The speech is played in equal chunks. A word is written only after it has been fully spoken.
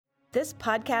This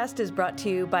podcast is brought to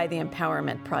you by the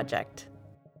Empowerment Project.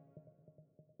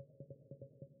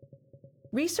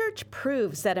 Research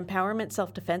proves that empowerment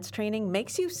self-defense training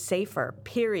makes you safer,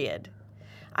 period.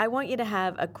 I want you to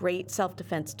have a great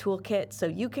self-defense toolkit so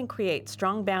you can create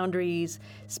strong boundaries,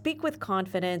 speak with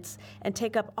confidence, and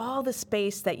take up all the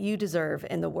space that you deserve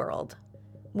in the world.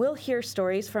 We'll hear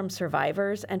stories from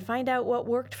survivors and find out what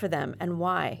worked for them and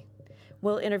why.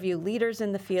 We'll interview leaders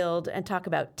in the field and talk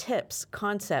about tips,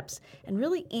 concepts, and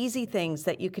really easy things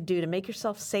that you could do to make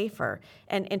yourself safer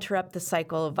and interrupt the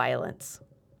cycle of violence.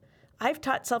 I've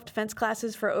taught self-defense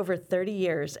classes for over 30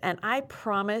 years, and I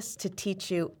promise to teach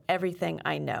you everything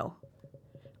I know.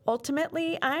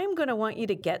 Ultimately, I'm going to want you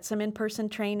to get some in-person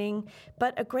training,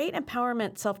 but a great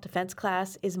empowerment self-defense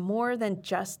class is more than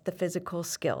just the physical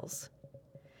skills.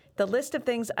 The list of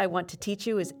things I want to teach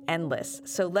you is endless,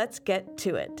 so let's get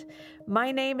to it.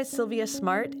 My name is Sylvia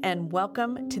Smart, and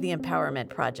welcome to the Empowerment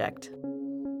Project.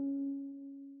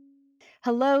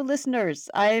 Hello, listeners.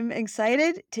 I'm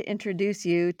excited to introduce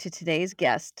you to today's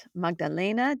guest,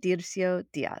 Magdalena Dircio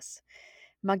Diaz.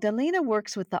 Magdalena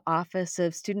works with the Office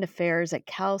of Student Affairs at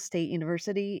Cal State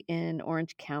University in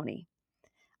Orange County.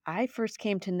 I first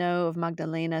came to know of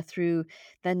Magdalena through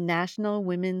the National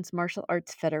Women's Martial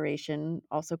Arts Federation,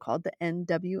 also called the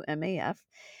NWMAF,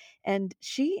 and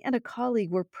she and a colleague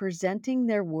were presenting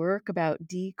their work about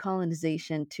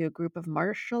decolonization to a group of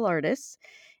martial artists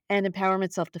and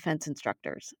empowerment self-defense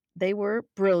instructors. They were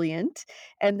brilliant,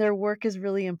 and their work is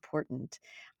really important.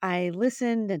 I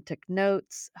listened and took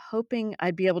notes, hoping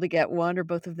I'd be able to get one or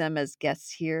both of them as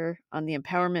guests here on the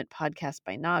Empowerment Podcast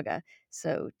by Naga.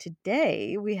 So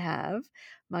today we have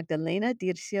Magdalena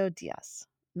Dircio Diaz.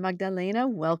 Magdalena,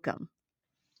 welcome.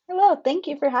 Hello, thank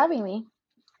you for having me.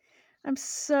 I'm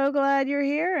so glad you're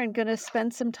here and going to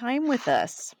spend some time with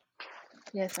us.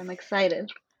 Yes, I'm excited.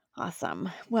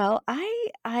 Awesome. Well,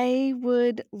 I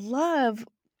would love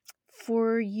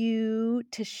for you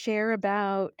to share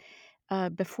about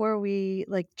before we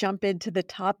jump into the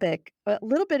topic, a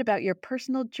little bit about your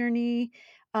personal journey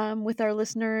with our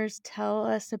listeners. Tell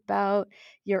us about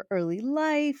your early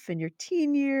life and your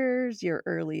teen years, your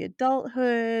early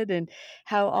adulthood, and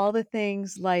how all the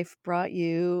things life brought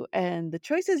you and the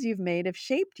choices you've made have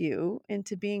shaped you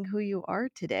into being who you are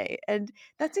today. And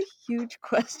that's a huge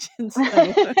question. So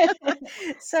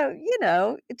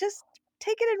just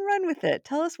take it and run with it.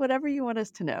 Tell us whatever you want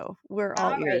us to know. We're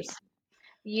all All right, ears.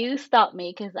 you stop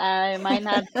me because I might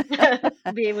not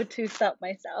be able to stop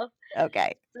myself.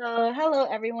 Okay. So, hello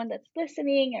everyone that's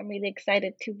listening. I'm really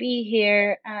excited to be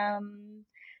here.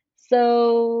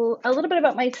 So a little bit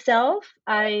about myself.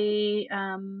 I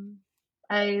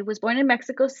was born in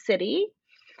Mexico City.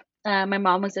 My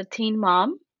mom was a teen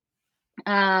mom.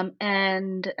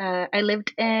 And I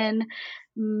lived in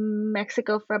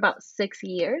Mexico for about 6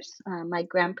 years. My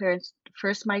grandparents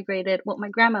first migrated, well, my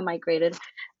grandma migrated,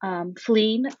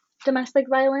 fleeing domestic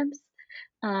violence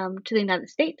to the United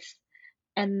States.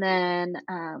 And then,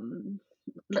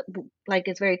 like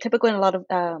it's very typical in a lot of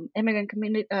immigrant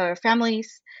community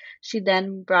families, she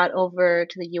then brought over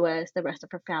to the U.S. the rest of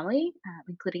her family,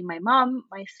 including my mom,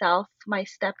 myself, my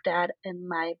stepdad, and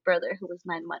my brother, who was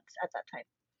 9 months at that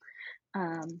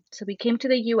time. So we came to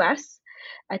the US.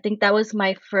 I think that was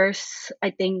my first,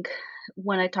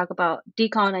 when I talk about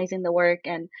decolonizing the work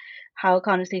and how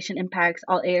colonization impacts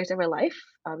all areas of our life,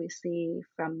 obviously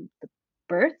from the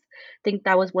birth, I think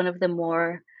that was one of the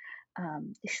more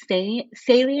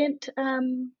salient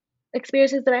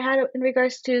experiences that I had in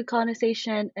regards to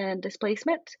colonization and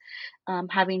displacement,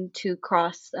 having to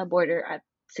cross a border at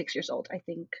 6 years old. I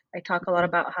think I talk a lot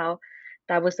about how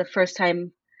that was the first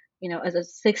time, as a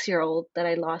 6-year-old, that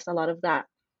I lost a lot of that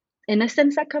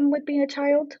innocence that come with being a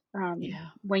child,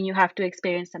 when you have to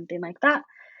experience something like that.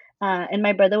 And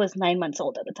my brother was 9 months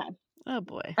old at the time. Oh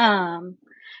boy.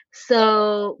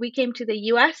 So we came to the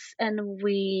US and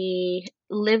we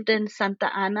lived in Santa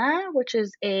Ana, which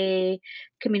is a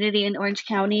community in Orange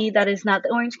County that is not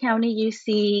the Orange County you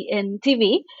see in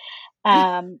TV.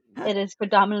 It is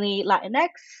predominantly Latinx,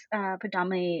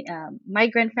 predominantly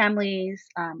migrant families,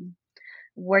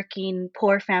 working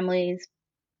poor families,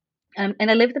 and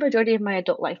I lived the majority of my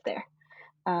adult life there.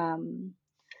 And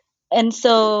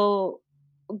so,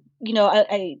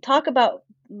 I talk about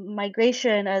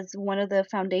migration as one of the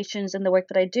foundations in the work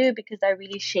that I do because that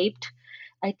really shaped,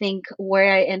 I think,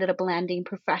 where I ended up landing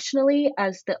professionally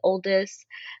as the oldest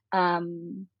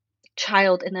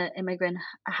child in an immigrant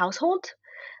household.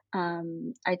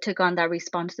 I took on that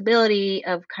responsibility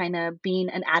of kind of being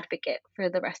an advocate for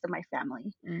the rest of my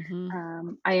family.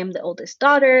 Mm-hmm. I am the oldest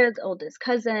daughter, the oldest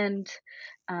cousin.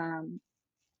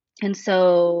 And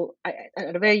so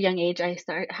at a very young age,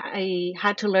 I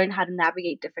had to learn how to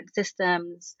navigate different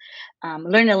systems,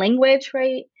 learn a language,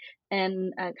 right?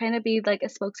 And kind of be like a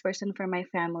spokesperson for my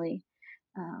family.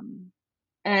 Um,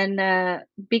 and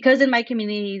because in my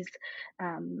communities,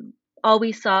 um, all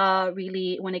we saw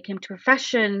really when it came to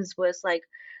professions was like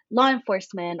law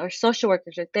enforcement or social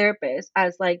workers or therapists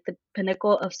as like the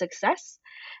pinnacle of success.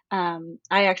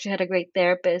 I actually had a great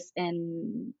therapist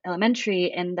in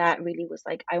elementary, and that really was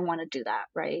like, I want to do that,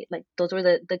 right? Like those were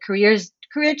the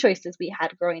career choices we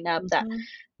had growing up that Mm-hmm.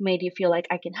 made you feel like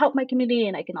I can help my community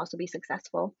and I can also be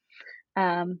successful.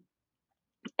 Um,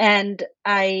 and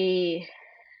I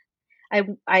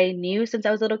knew since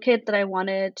I was a little kid that I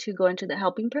wanted to go into the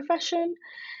helping profession.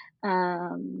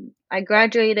 I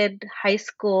graduated high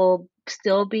school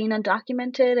still being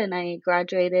undocumented, and I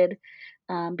graduated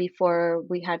before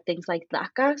we had things like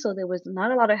DACA, so there was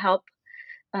not a lot of help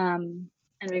um,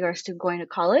 in regards to going to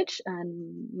college.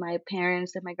 And my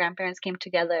parents and my grandparents came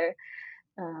together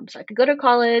so I could go to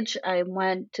college. I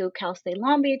went to Cal State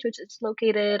Long Beach, which is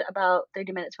located about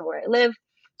 30 minutes from where I live.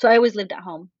 So I always lived at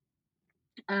home.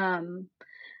 Um,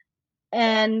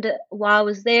 and while I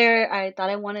was there, I thought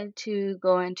I wanted to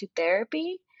go into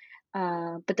therapy.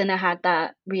 But then I had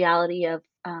that reality of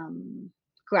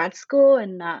grad school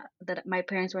and not that my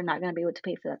parents were not going to be able to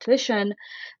pay for that tuition.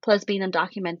 Plus, being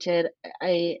undocumented,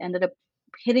 I ended up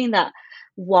hitting that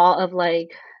wall of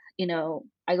like,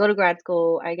 I go to grad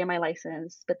school, I get my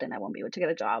license, but then I won't be able to get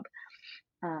a job.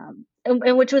 And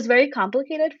which was very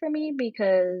complicated for me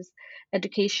because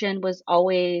education was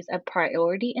always a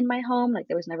priority in my home. Like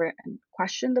there was never a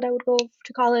question that I would go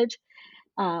to college.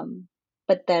 Um,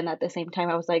 but then at the same time,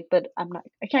 I was like, but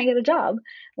I can't get a job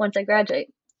once I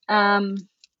graduate. Um,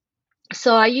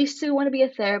 so I used to want to be a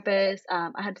therapist.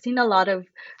 I had seen a lot of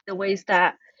the ways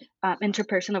that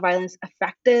interpersonal violence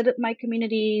affected my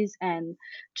communities and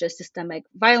just systemic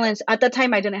violence. At that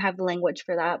time, I didn't have the language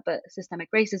for that, but systemic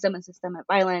racism and systemic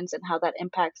violence and how that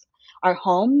impacts our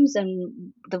homes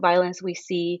and the violence we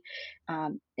see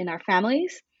in our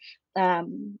families.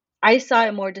 I saw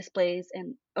it more displayed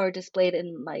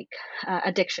in like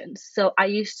addictions. So I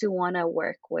used to want to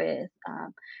work with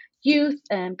youth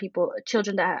and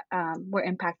children that were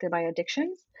impacted by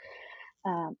addictions,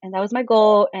 and that was my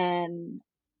goal. And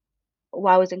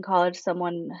while I was in college, I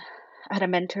had a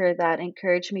mentor that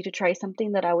encouraged me to try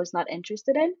something that I was not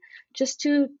interested in, just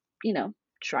to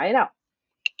try it out.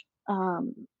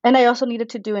 And I also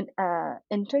needed to do an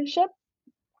internship.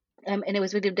 And it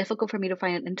was really difficult for me to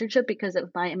find an internship because of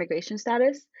my immigration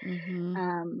status.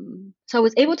 Mm-hmm. So I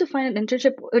was able to find an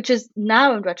internship, which is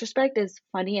now in retrospect is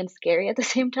funny and scary at the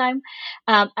same time.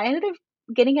 I ended up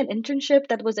getting an internship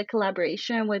that was a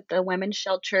collaboration with the women's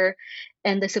shelter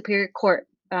and the Superior Court,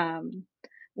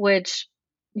 which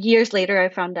years later I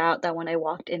found out that when I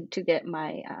walked in to get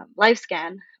my life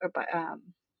scan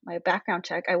my background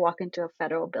check, I walked into a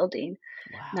federal building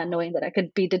not Wow. knowing that I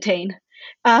could be detained.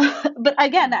 But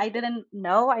again, I didn't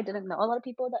know. I didn't know a lot of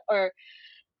people or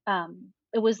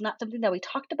it was not something that we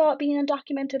talked about being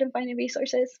undocumented and finding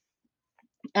resources.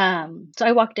 So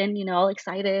I walked in, all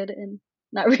excited and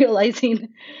not realizing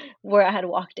where I had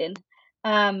walked in.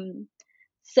 Um,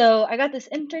 so I got this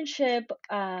internship,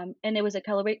 and it was a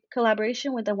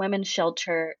collaboration with a women's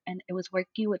shelter, and it was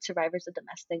working with survivors of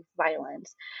domestic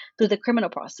violence through the criminal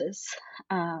process.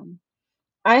 Um,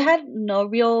 I had no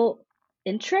real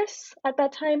interest at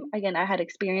that time. Again, I had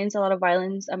experienced a lot of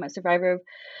violence. I'm a survivor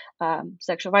of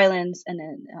sexual violence and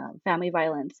then family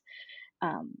violence.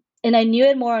 Um, and I knew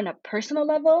it more on a personal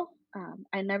level.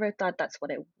 I never thought that's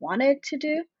what I wanted to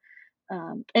do.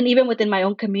 And even within my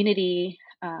own community,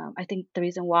 I think the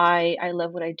reason why I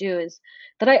love what I do is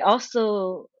that I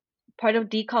also, part of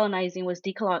decolonizing was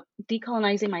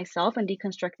decolonizing myself and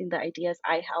deconstructing the ideas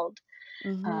I held.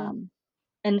 Mm-hmm. Um,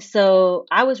 and so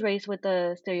I was raised with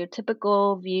a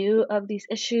stereotypical view of these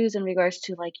issues in regards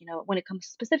to like, when it comes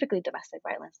specifically domestic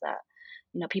violence, that,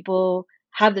 people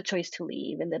have the choice to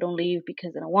leave and they don't leave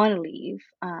because they don't want to leave.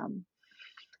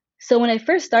 So when I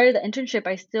first started the internship,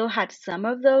 I still had some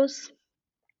of those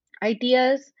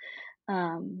ideas.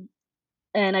 Um,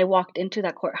 and I walked into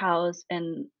that courthouse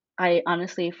and I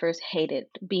honestly first hated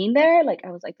being there. Like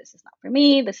I was like, this is not for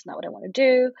me. This is not what I want to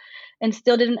do. And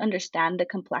still didn't understand the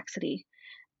complexity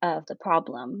of the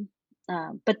problem.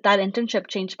 But that internship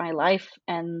changed my life,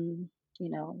 and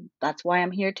that's why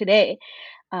I'm here today.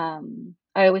 I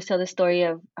always tell the story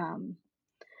of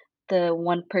the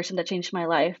one person that changed my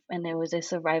life, and there was a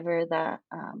survivor that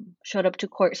showed up to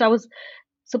court. So I was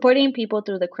supporting people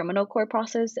through the criminal court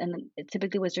process, and it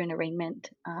typically was during arraignment.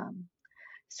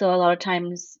 So a lot of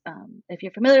times, if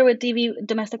you're familiar with DV,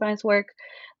 domestic violence work,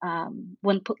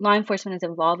 when law enforcement is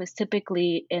involved, it's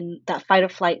typically in that fight or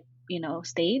flight,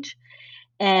 stage,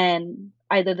 and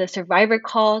either the survivor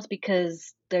calls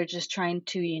because they're just trying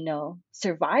to,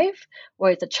 survive,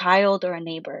 or it's a child or a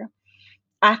neighbor.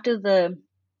 After the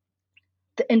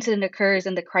incident occurs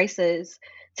and the crisis,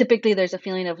 typically there's a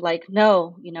feeling of like,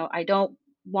 no, I don't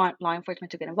want law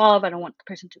enforcement to get involved. I don't want the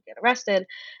person to get arrested,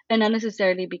 and not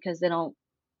necessarily because they don't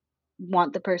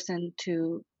want the person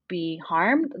to be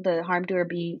harmed, the harm doer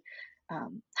be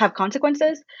have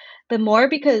consequences, but more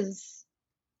because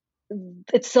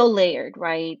it's so layered,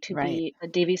 right? To Right. be a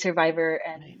DV survivor,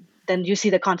 and Right. then you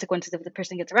see the consequences if the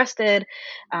person gets arrested,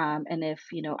 and if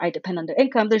I depend on their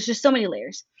income. There's just so many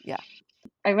layers. Yeah.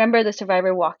 I remember the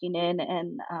survivor walking in,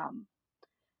 and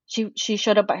she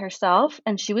showed up by herself,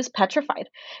 and she was petrified.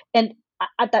 And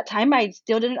at that time, I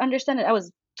still didn't understand it. I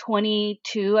was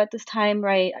 22 at this time,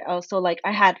 right? I also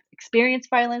I had experienced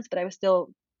violence, but I was still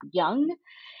young.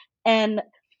 And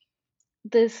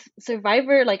this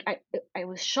survivor, I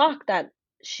was shocked that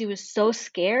she was so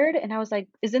scared, and I was like,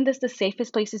 isn't this the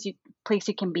safest place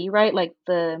you can be, right? Like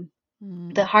the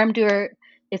Mm. harm doer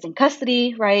is in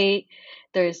custody, right?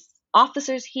 There's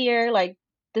officers here, like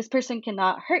this person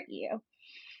cannot hurt you.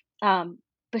 Um,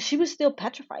 but she was still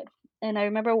petrified. And I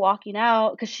remember walking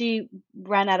out because she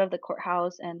ran out of the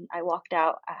courthouse, and I walked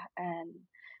out, and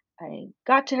I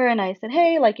got to her and I said,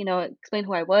 hey, explain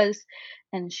who I was.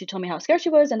 And she told me how scared she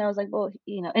was. And I was like, well,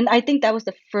 and I think that was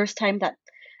the first time that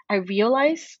I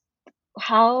realized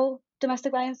how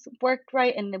domestic violence worked,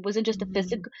 right? And it wasn't just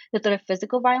Mm. the threat of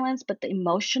physical violence, but the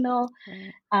emotional,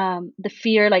 Right. the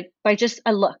fear, like by just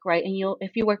a look, right? And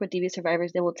if you work with DV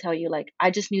survivors, they will tell you, like,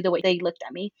 I just knew the way they looked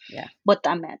at me, Yeah. what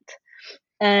that meant.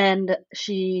 And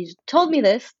she told me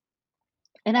this,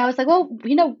 and I was like, well,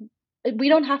 we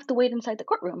don't have to wait inside the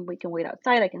courtroom. We can wait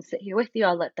outside. I can sit here with you.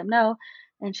 I'll let them know.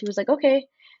 And she was like, okay.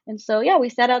 And so, yeah, we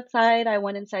sat outside. I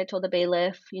went inside, told the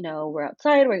bailiff, we're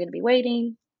outside. We're going to be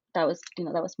waiting. That was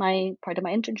my part of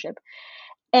my internship.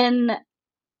 And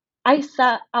I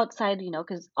sat outside,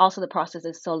 because also the process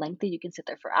is so lengthy. You can sit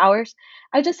there for hours.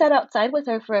 I just sat outside with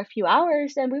her for a few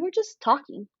hours, and we were just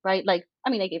talking, right? Like, I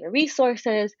mean, I gave her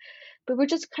resources, but we're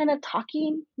just kind of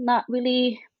talking, not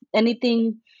really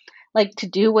anything like to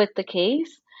do with the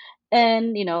case.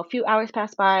 And, a few hours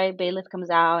pass by, bailiff comes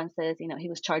out and says, he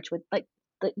was charged with like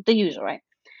the usual, right?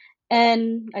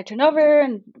 And I turn over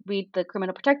and read the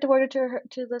criminal protective order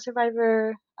to the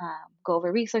survivor, go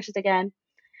over resources again.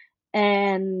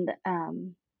 And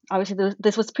obviously,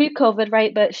 this was pre COVID,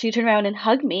 right? But she turned around and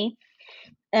hugged me,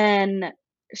 and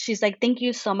she's like, thank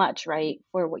you so much, right,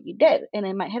 for what you did. And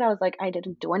in my head, I was like, I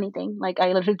didn't do anything. Like,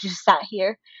 I literally just sat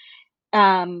here.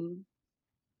 Um,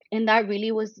 and that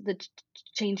really was the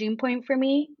changing point for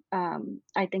me.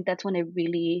 I think that's when it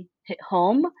really hit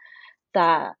home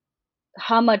that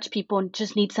how much people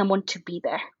just need someone to be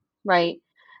there, right?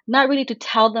 Not really to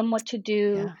tell them what to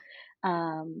do,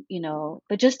 Yeah.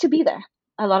 but just to be there.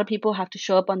 A lot of people have to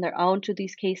show up on their own to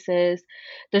these cases.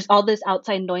 There's all this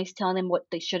outside noise telling them what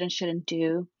they should and shouldn't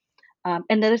do.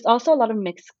 And there's also a lot of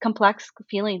mixed, complex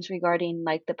feelings regarding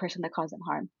like the person that caused them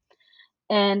harm.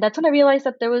 And that's when I realized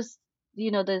that there was,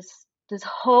 this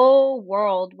whole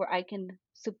world where I can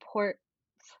support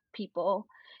people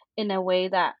in a way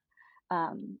that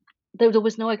there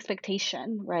was no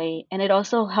expectation, right? And it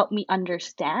also helped me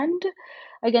understand,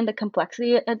 again, the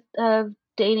complexity of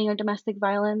dating or domestic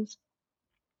violence.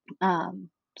 Um,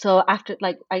 so after,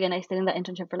 like, again, I stayed in that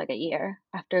internship for like a year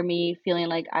after me feeling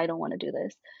like I don't want to do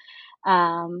this.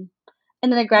 Um,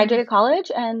 and then I Mm. graduated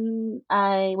college, and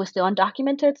I was still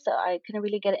undocumented, so I couldn't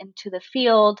really get into the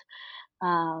field.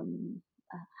 Um,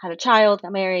 had a child,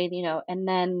 got married, and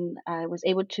then I was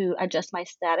able to adjust my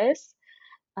status.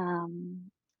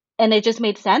 Um, and it just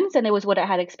made sense, and it was what I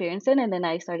had experience in. And then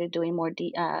I started doing more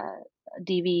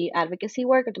DV advocacy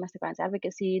work, or domestic violence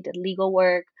advocacy, did legal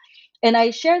work. And I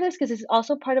share this because it's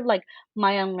also part of like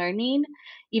my unlearning,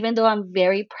 even though I'm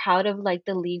very proud of like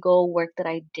the legal work that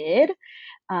I did.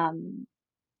 Um,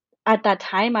 at that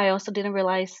time, I also didn't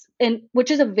realize, and which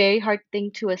is a very hard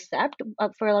thing to accept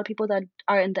for a lot of people that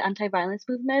are in the anti-violence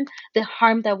movement, the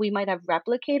harm that we might have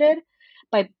replicated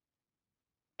by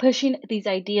pushing these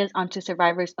ideas onto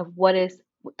survivors of what is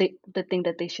the thing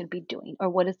that they should be doing, or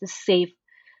what is the safe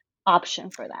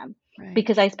option for them. Right.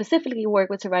 Because I specifically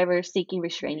work with survivors seeking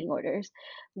restraining orders,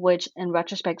 which in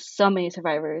retrospect, so many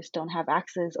survivors don't have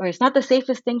access, or it's not the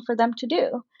safest thing for them to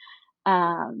do.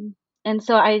 Um, and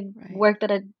so I Right. worked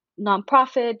at a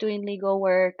nonprofit doing legal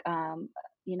work.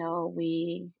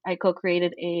 I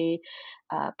co-created a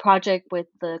project with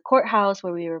the courthouse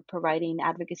where we were providing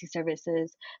advocacy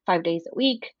services 5 days a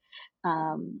week.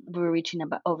 We were reaching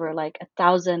about over like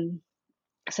 1,000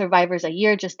 survivors a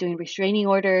year just doing restraining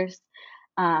orders.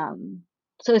 Um,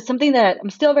 so it's something that I'm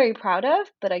still very proud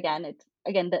of, but again, it's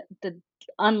again the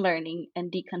unlearning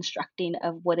and deconstructing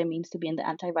of what it means to be in the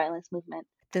anti-violence movement.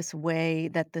 This way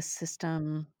that the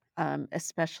system,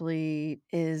 especially,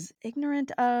 is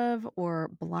ignorant of or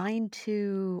blind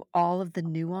to all of the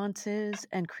nuances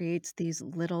and creates these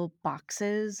little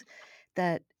boxes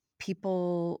that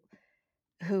people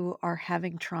who are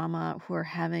having trauma, who are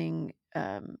having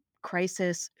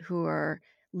crisis, who are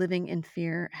living in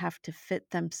fear have to fit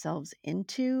themselves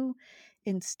into,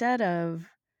 instead of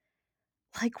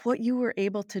like what you were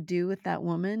able to do with that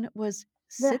woman was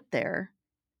Yeah, sit there,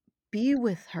 be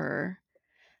with her,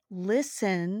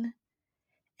 listen,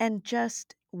 and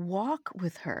just walk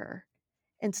with her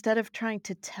instead of trying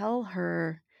to tell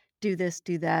her, do this,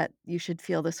 do that, you should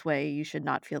feel this way, you should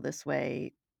not feel this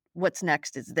way. What's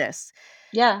next is this.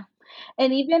 yeah,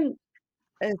 and even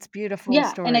It's beautiful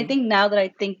yeah, and I story. think now that I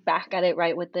think back at it,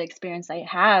 right, with the experience I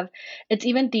have, it's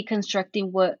even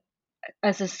deconstructing what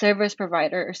as a service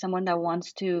provider or someone that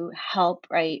wants to help,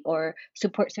 right, or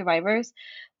support survivors,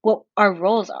 what our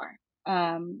roles are.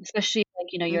 Especially like,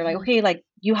 you're like, Mhm. okay, like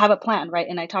you have a plan, right?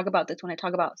 And I talk about this when I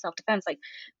talk about self-defense. Like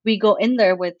we go in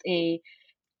there with a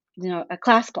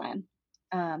class plan.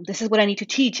 This is what I need to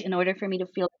teach in order for me to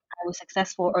feel like I was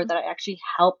successful or Mhm. that I actually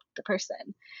helped the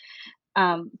person.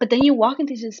 But then you walk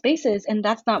into these spaces and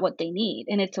that's not what they need.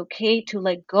 And it's okay to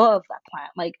let go of that plan.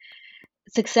 Like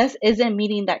success isn't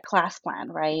meeting that class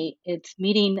plan, right? It's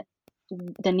meeting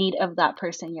the need of that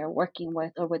person you're working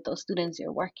with or with those students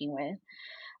you're working with.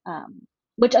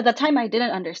 Which at the time I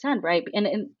didn't understand, right?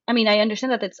 And I mean, I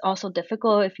understand that it's also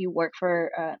difficult if you work for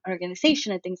an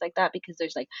organization and things like that because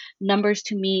there's like numbers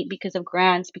to meet because of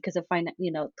grants, because of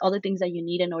all the things that you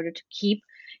need in order to keep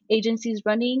agencies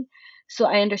running. So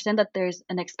I understand that there's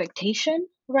an expectation,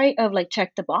 right, of like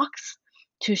check the box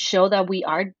to show that we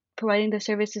are providing the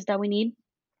services that we need.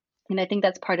 And I think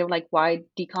that's part of like why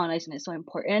decolonizing is so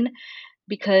important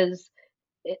because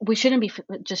we shouldn't be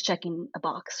just checking a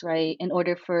box, right? In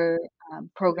order for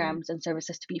Mhm. programs and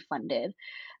services to be funded.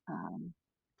 Um,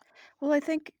 Well, I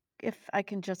think if I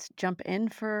can just jump in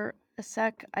for a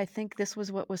sec, I think this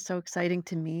was what was so exciting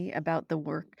to me about the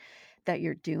work that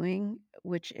you're doing,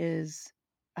 which is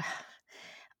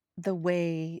the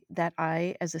way that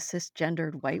I, as a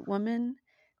cisgendered white woman,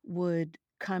 would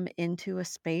come into a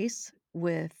space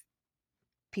with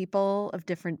people of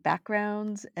different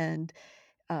backgrounds and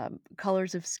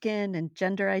colors of skin and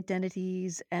gender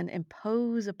identities and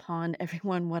impose upon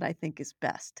everyone what I think is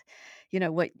best.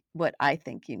 What I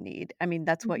think you need. I mean,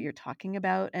 that's what mhm. you're talking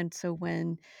about. And so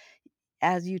when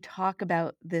as you talk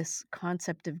about this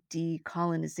concept of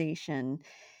decolonization,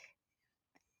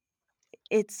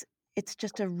 it's it's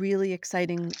just a really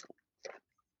exciting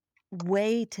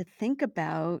way to think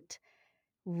about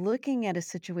looking at a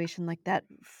situation like that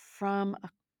from a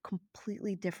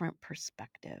completely different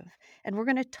perspective. And we're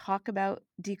going to talk about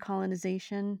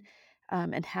decolonization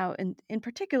and how, in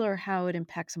particular, how it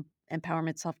impacts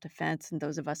empowerment, self defense, and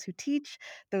those of us who teach,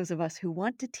 those of us who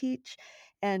want to teach,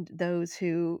 and those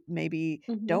who maybe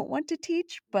Mhm. don't want to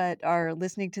teach but are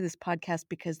listening to this podcast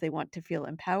because they want to feel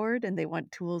empowered and they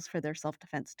want tools for their self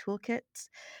defense toolkits.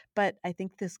 But I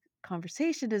think this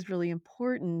conversation is really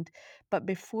important. But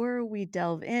before we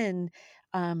delve in,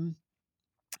 um,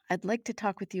 I'd like to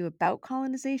talk with you about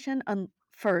colonization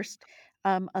first,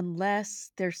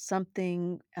 unless there's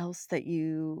something else that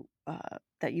you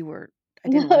were. I No,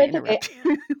 didn't want to it's okay. interrupt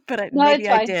you, but No, it's maybe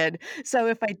I fine. did. So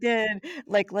if I did,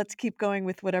 like, let's keep going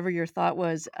with whatever your thought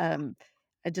was.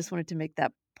 I just wanted to make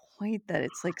that point that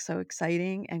it's like so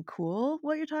exciting and cool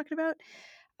what you're talking about.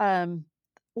 Um,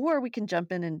 or we can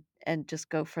jump in and just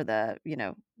go for the,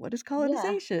 what is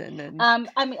Yeah. colonization and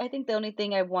I mean, I think the only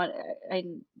thing I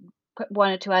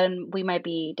wanted to add, and we might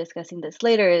be discussing this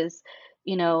later, is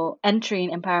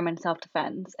entering empowerment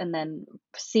self-defense and then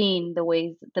seeing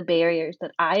the barriers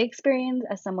that I experienced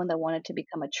as someone that wanted to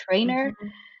become a trainer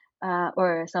Mhm.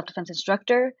 or a self-defense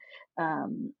instructor,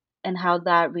 um, and how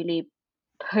that really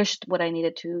pushed what I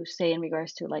needed to say in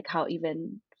regards to like how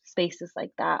even spaces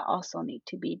like that also need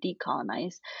to be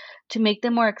decolonized to make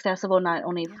them more accessible not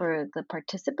only Yeah. for the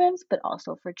participants but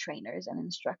also for trainers and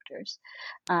instructors.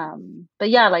 But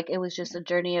yeah, like it was just Yeah. a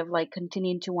journey of like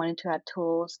continuing to wanting to add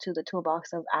tools to the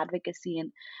toolbox of advocacy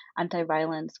and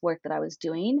anti-violence work that I was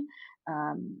doing,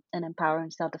 and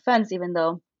empowering self-defense, even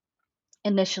though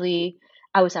initially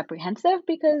I was apprehensive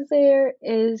because there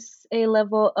is a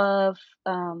level of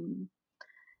um,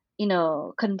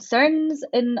 concerns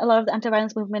in a lot of the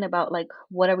anti-violence movement about like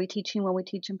what are we teaching when we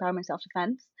teach empowerment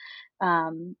self-defense.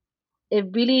 Um, it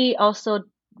really also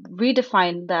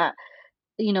redefined that,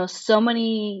 so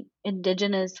many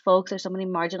indigenous folks or so many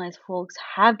marginalized folks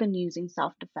have been using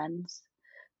self-defense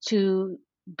to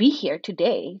be here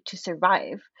today to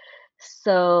survive.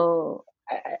 So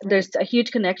Right. there's a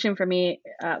huge connection for me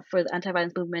for the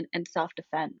anti-violence movement and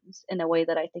self-defense in a way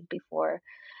that I think before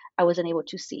I wasn't able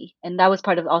to see. And that was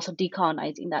part of also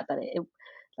decolonizing that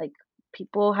like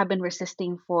people have been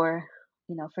resisting for,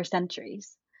 for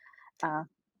centuries. Uh,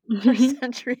 For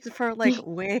centuries, for like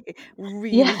way,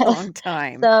 really yes. long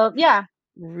time. So yeah.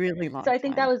 Really So long I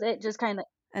think that time. was it. Just kind of,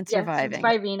 And yeah, surviving.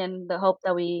 surviving and the hope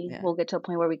that we Yeah. will get to a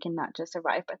point where we can not just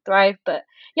survive but thrive. But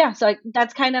yeah, so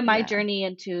that's kind of my Yeah. journey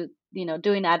into,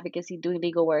 doing advocacy, doing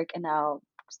legal work, and now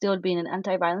still being an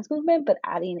anti-violence movement, but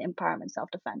adding empowerment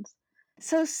self-defense.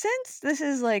 So since this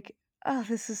is like, oh,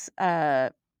 this is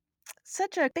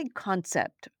such a big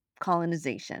concept,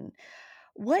 colonization.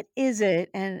 What is it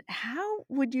and how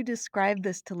would you describe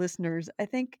this to listeners? I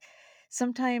think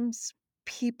sometimes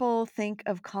people think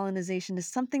of colonization as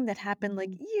something that happened like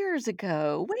Mhm. years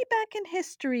ago, way back in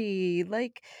history,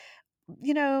 like,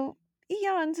 you know,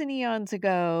 eons and eons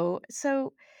ago.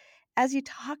 So, as you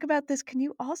talk about this, can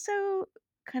you also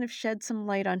kind of shed some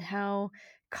light on how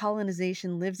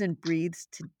colonization lives and breathes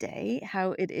today,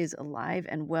 how it is alive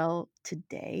and well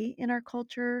today in our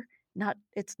culture? Not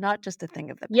it's not just a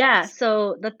thing of the Yeah, past.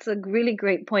 so that's a really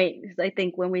great point because I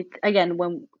think when we again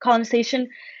when colonization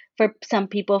for some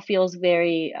people feels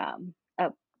very a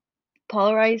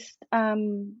polarized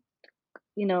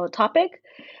topic.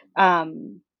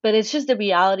 But it's just the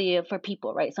reality for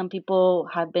people, right? Some people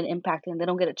have been impacted and they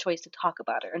don't get a choice to talk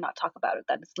about it or not talk about it.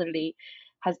 That is literally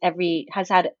has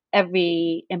had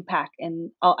every impact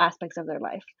in all aspects of their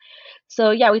life. So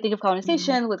yeah, we think of Mhm.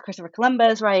 colonization with Christopher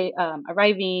Columbus, right?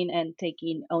 Arriving and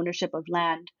taking ownership of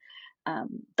land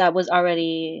that was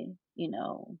already,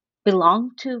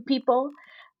 belonged to people.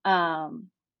 Um,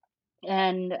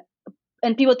 and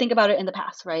people think about it in the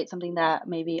past, right? Something that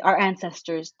maybe our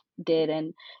ancestors did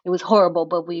and it was horrible,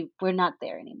 but we're not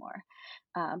there anymore.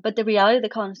 But the reality of the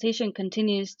colonization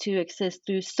continues to exist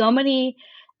through so many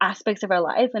aspects of our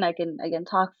life, and I can again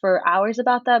talk for hours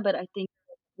about that. But I think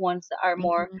ones that are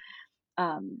more Mhm.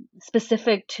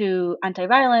 specific to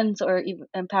anti-violence or even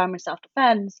empowerment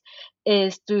self-defense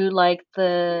is through like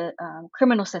the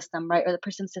criminal system, right, or the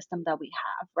prison system that we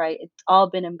have, right? It's all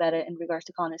been embedded in regards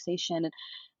to colonization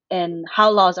and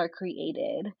how laws are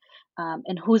created,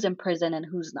 and who's in prison and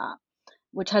who's not,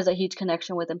 which has a huge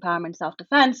connection with empowerment self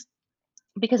defense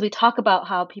because we talk about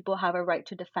how people have a right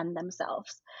to defend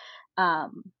themselves.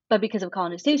 But because of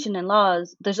colonization and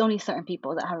laws, there's only certain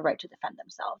people that have a right to defend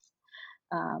themselves.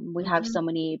 We have Mhm. so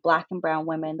many Black and Brown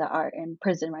women that are in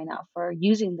prison right now for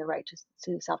using the right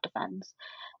to self defense.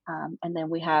 And then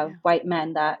we have Yeah. white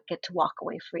men that get to walk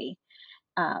away free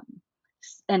um,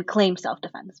 and claim self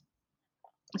defense.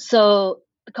 So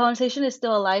the colonization is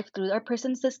still alive through our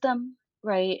prison system,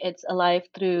 right? It's alive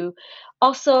through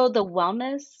also the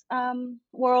wellness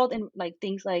world and like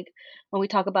things like when we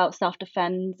talk about self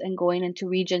defense and going into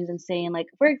regions and saying like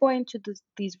we're going to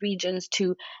these regions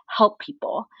to help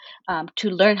people to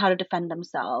learn how to defend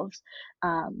themselves.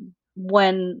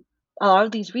 When a lot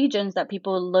of these regions that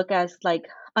people look as like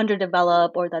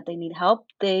underdeveloped or that they need help,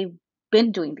 they've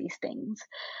been doing these things.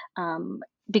 Um,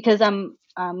 because I'm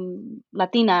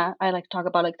Latina, I like to talk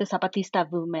about like the Zapatista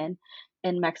movement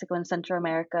in Mexico and Central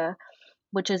America,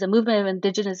 which is a movement of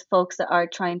indigenous folks that are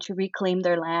trying to reclaim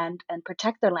their land and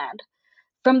protect their land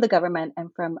from the government and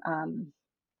from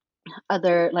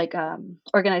other like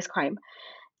organized crime.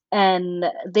 And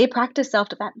they practice self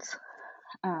defense,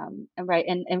 and right,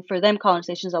 and for them,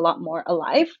 colonization is a lot more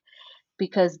alive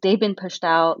because they've been pushed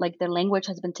out, like their language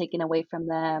has been taken away from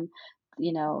them,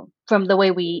 from the way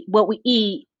what we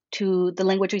eat to the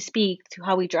language we speak to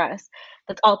how we dress.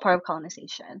 That's all part of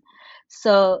colonization.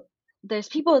 So there's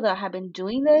people that have been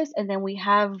doing this, and then we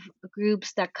have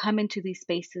groups that come into these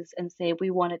spaces and say we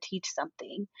want to teach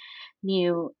something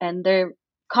new, and they're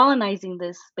colonizing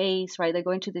this space, right? They're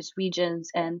going to these regions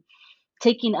and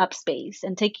taking up space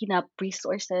and taking up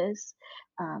resources,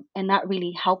 and not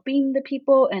really helping the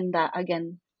people. And that,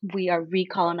 again, we are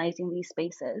recolonizing these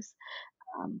spaces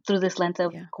through this lens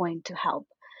of Yeah. going to help.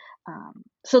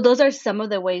 So, those are some of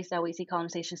the ways that we see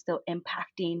colonization still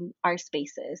impacting our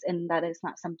spaces. And that is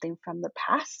not something from the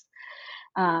past.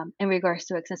 In regards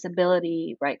to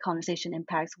accessibility, right? Colonization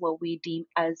impacts what we deem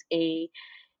as a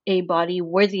body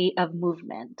worthy of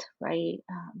movement, right?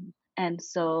 And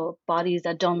so bodies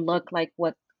that don't look like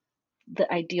what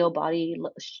the ideal body,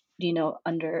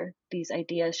 under these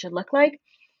ideas should look like,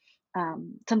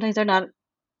 sometimes they're not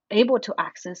able to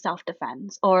access self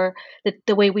defense, or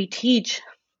the way we teach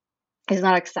is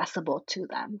not accessible to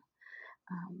them.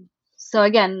 Um, so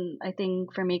again, I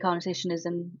think for me, colonization is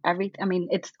in everything. I mean,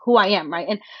 it's who I am, right?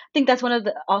 And I think that's one of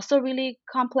the also really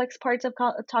complex parts of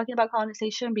talking about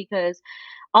colonization, because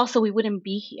also we wouldn't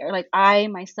be here. Like I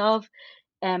myself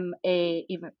am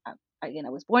again, I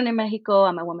was born in Mexico.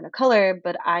 I'm a woman of color,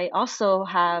 but I also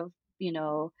have, you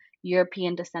know,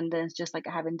 European descendants, just like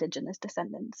I have indigenous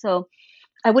descendants. So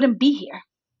I wouldn't be here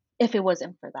if it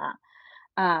wasn't for that.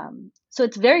 So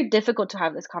it's very difficult to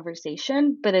have this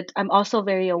conversation, but I'm also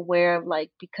very aware of, like,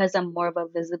 because I'm more of a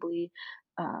visibly,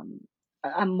 um,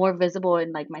 I'm more visible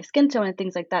in like my skin tone and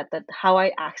things like that, that how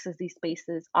I access these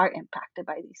spaces are impacted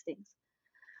by these things.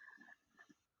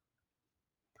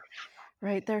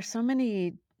 Right. There are so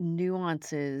many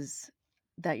nuances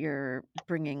that you're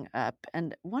bringing up.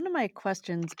 And one of my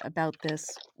questions about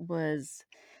this was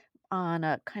on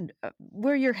a kind of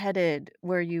where you're headed,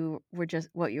 where you were just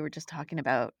what you were just talking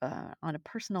about on a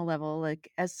personal level,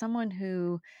 like as someone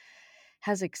who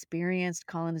has experienced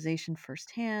colonization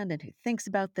firsthand and who thinks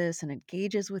about this and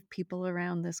engages with people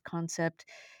around this concept.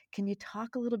 Can you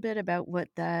talk a little bit about what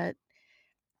that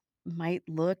might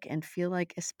look and feel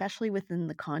like, especially within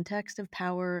the context of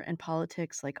power and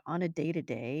politics, like on a day to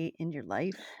day in your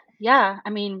life? Yeah, I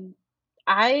mean,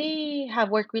 I have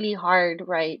worked really hard,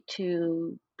 right,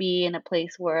 to be in a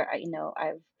place where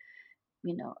I've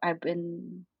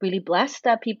been really blessed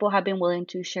that people have been willing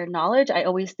to share knowledge. I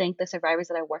always thank the survivors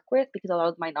that I work with, because a lot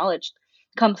of my knowledge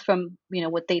comes from,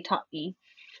 what they taught me.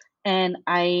 And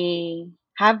I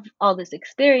have all this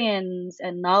experience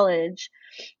and knowledge,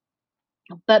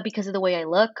 but because of the way I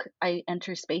look, I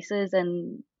enter spaces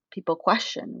and people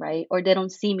question, right? Or they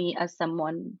don't see me as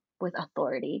someone with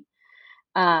authority.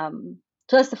 Um,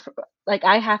 so like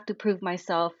I have to prove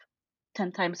myself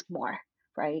 10 times more,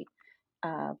 right?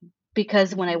 Um,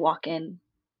 because when I Hmm. walk in,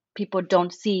 people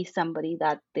don't see somebody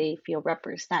that they feel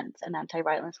represents an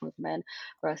anti-violence movement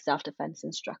or a self-defense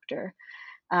instructor.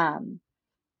 Um,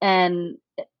 and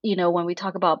when we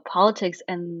talk about politics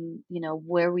and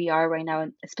where we are right now,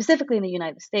 and specifically in the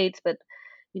United States, but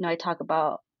I talk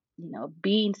about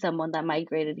being someone that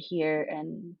migrated here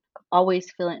and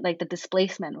always feeling like the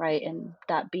displacement, right, and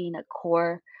that being a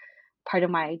core part of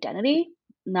my identity,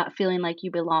 not feeling like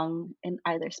you belong in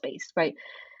either space, right?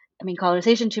 I mean,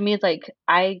 colonization to me is like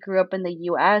I grew up in the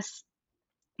US,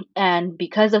 and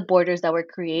because of borders that were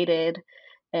created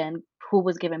and who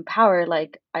was given power,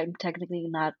 like I'm technically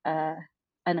not an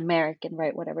American,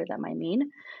 right? Whatever that might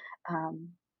mean. Um,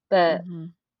 but Hmm.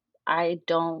 I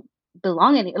don't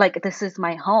belong any like this is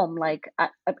my home. Like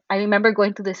I remember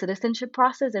going through the citizenship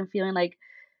process and feeling like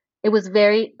it was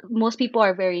very most people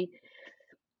are very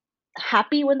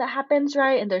happy when that happens,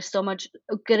 right? And there's so much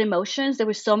good emotions. There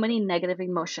were so many negative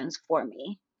emotions for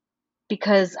me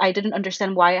because I didn't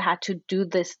understand why I had to do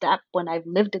this step when I've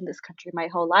lived in this country my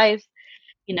whole life.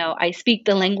 I speak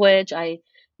the language. Like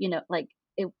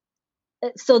it.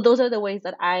 So those are the ways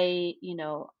that I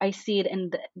see it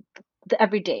in the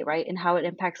everyday, right, and how it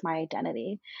impacts my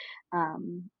identity.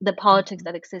 The politics Hmm.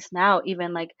 that exists now,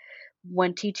 even like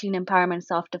when teaching empowerment,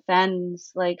 self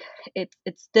defense, like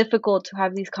it's difficult to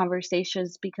have these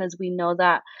conversations because we know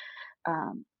that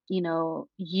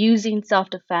using self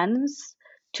defense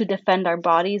to defend our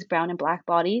bodies, brown and black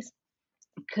bodies,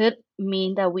 could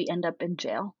mean that we end up in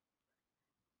jail.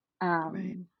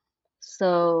 Right. Um,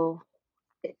 so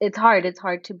it's hard. It's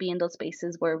hard to be in those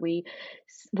spaces where we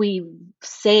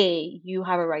say you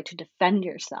have a right to defend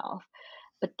yourself,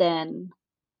 but then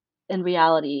in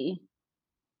reality,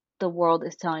 the world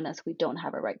is telling us we don't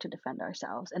have a right to defend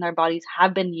ourselves, and our bodies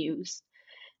have been used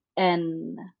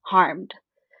and harmed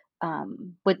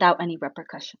without any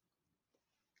repercussion.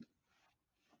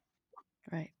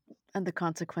 Right. And the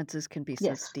consequences can be so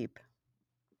Yes. steep.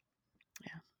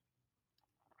 Yeah.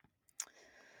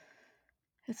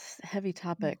 It's a heavy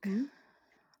topic. Hmm.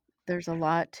 There's a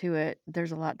lot to it.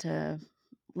 There's a lot to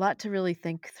really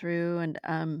think through. And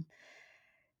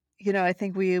I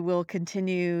think we will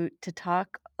continue to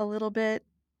talk a little bit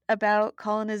about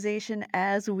colonization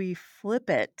as we flip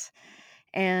it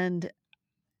and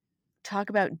talk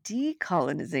about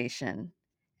decolonization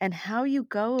and how you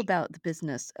go about the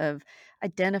business of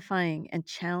identifying and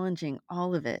challenging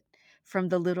all of it, from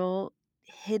the little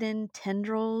hidden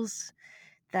tendrils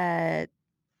that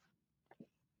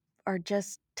are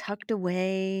just tucked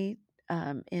away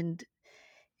in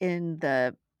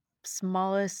the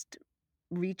smallest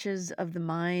reaches of the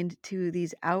mind to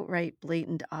these outright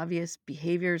blatant obvious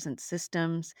behaviors and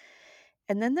systems.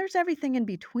 And then there's everything in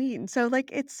between. So like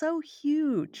it's so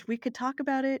huge. We could talk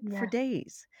about it for Yeah.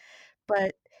 days.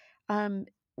 But um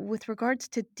with regards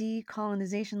to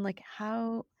decolonization, like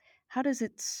how does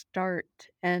it start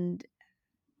and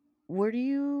where do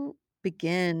you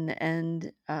begin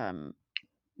and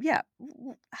yeah,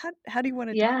 how do you want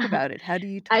to talk Yeah. about it? How do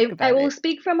you talk I about will it?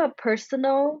 speak from a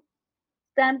personal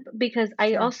stand because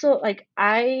I Sure. also like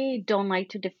I don't like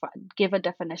to give a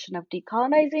definition of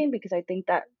decolonizing because I think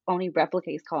that only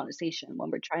replicates colonization when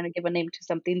we're trying to give a name to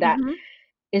something that Mhm.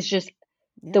 is just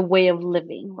the Yeah. way of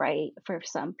living, right? For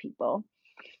some people.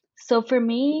 So for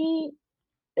me,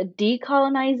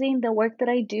 decolonizing the work that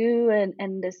I do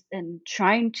and this and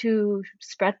trying to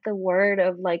spread the word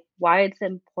of like why it's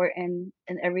important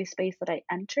in every space that I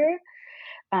enter.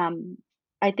 Um,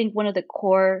 I think one of the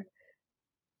core,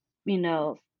 you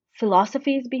know,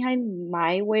 philosophies behind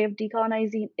my way of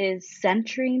decolonizing is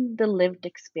centering the lived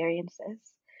experiences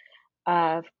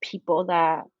of people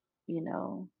that, you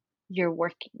know, you're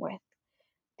working with.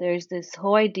 There's this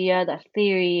whole idea that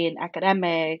theory and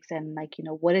academics and like,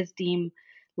 what is deemed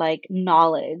like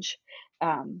knowledge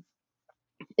um,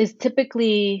 is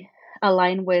typically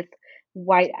aligned with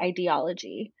white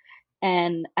ideology.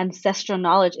 And ancestral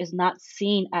knowledge is not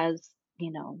seen as,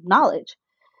 knowledge.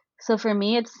 So for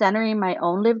me, it's centering my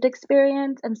own lived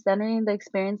experience and centering the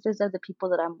experiences of the people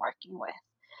that I'm working with.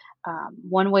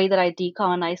 One way that I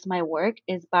decolonize my work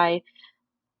is by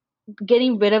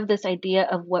getting rid of this idea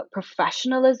of what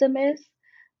professionalism is.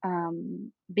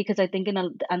 Because I think in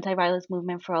the anti-violence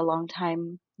movement for a long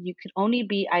time, you could only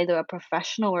be either a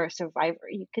professional or a survivor.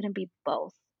 You couldn't be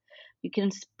both. You can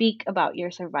speak about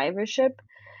your survivorship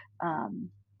um,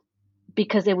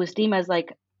 because it was deemed as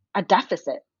like a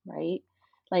deficit, right?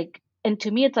 Like, and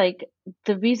to me, it's like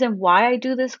the reason why I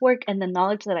do this work and the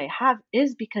knowledge that I have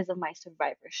is because of my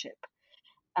survivorship.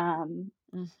 Um,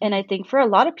 and I Mhm. think for a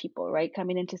lot of people, right,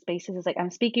 coming into spaces is like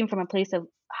I'm speaking from a place of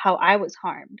how I was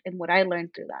harmed and what I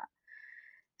learned through that.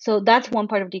 So that's one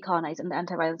part of decolonizing the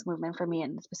anti-violence movement for me,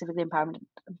 and specifically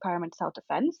empowerment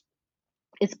self-defense.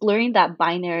 It's blurring that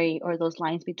binary or those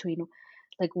lines between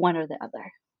like one or the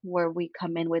other, where we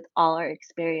come in with all our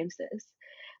experiences.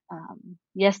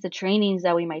 Yes, the trainings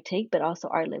that we might take, but also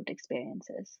our lived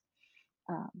experiences.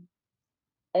 Um,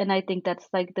 and I think that's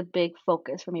like the big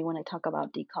focus for me when I talk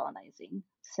about decolonizing,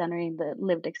 centering the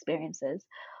lived experiences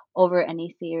over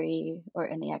any theory or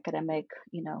any academic,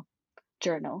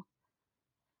 journal.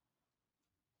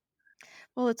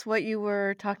 Well, it's what you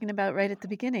were talking about right at the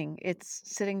beginning. It's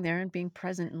sitting there and being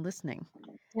present and listening.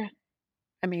 Yeah.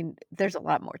 I mean, there's a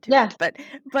lot more to it, Yeah.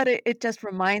 but it just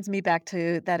reminds me back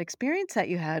to that experience that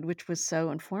you had, which was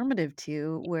so informative to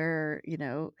you, where,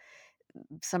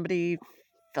 somebody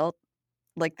felt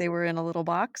like they were in a little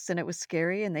box and it was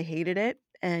scary and they hated it,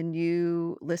 and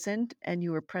you listened and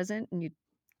you were present and you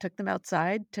took them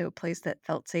outside to a place that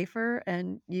felt safer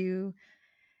and you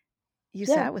Yeah,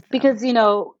 sat with them. because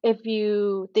if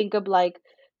you think of like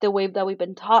the way that we've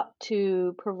been taught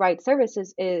to provide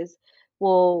services is,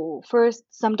 well, first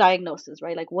some diagnosis,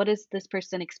 right? Like what is this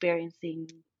person experiencing?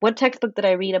 What textbook did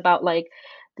I read about like,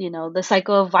 the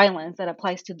cycle of violence that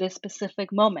applies to this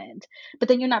specific moment? But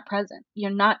then you're not present.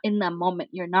 You're not in that moment.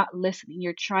 You're not listening.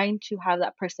 You're trying to have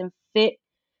that person fit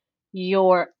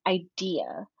your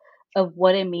idea of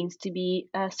what it means to be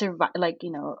a survivor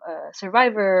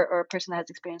or a person that has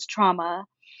experienced trauma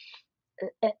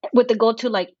with the goal to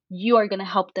like you are going to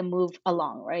help them move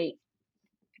along, right?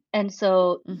 And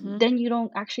so Mhm. then you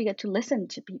don't actually get to listen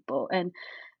to people and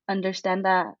understand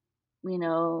that you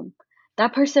know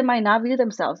that person might not view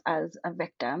themselves as a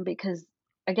victim because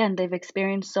again they've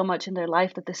experienced so much in their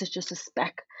life that this is just a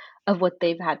speck of what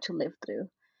they've had to live through.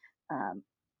 um,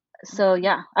 so Mhm.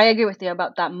 yeah, I agree with you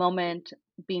about that moment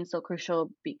being so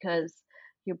crucial because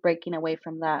you're breaking away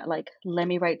from that like let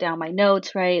me write down my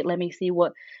notes, right? Let me see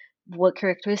what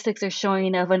characteristics are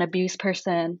showing of an abused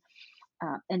person,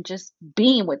 and just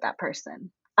being with that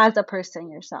person as a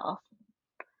person yourself,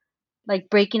 like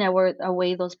breaking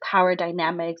away those power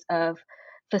dynamics of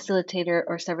facilitator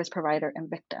or service provider and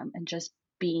victim and just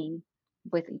being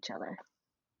with each other.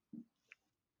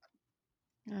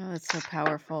 Oh, that's so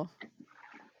powerful.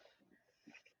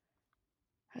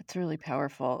 That's really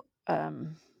powerful.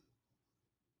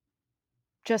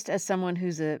 Just as someone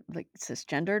who's a like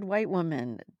cisgendered white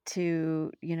woman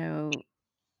to, t-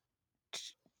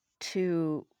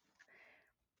 to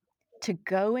to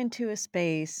go into a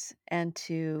space and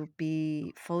to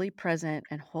be fully present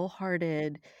and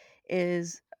wholehearted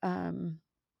is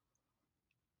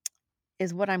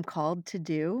is what I'm called to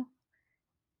do.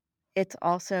 it's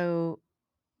also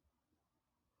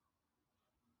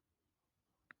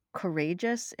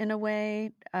courageous in a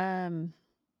way. How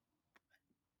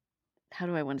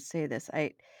do I want to say this?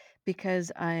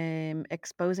 Because I'm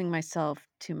exposing myself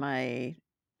to my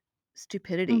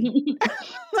stupidity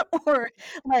or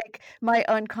like my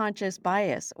unconscious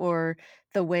bias or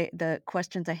the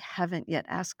questions I haven't yet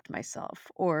asked myself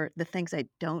or the things I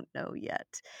don't know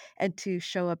yet, and to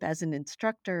show up as an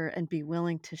instructor and be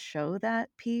willing to show that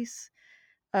piece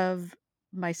of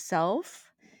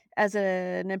myself as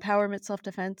an empowerment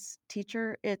self-defense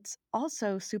teacher, it's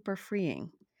also super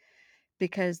freeing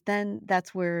because then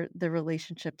that's where the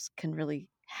relationships can really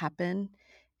happen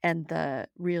and the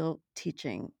real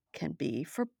teaching can be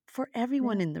for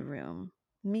everyone Yeah. in the room.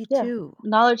 Me Yeah. too.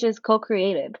 Knowledge is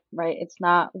co-created, right? It's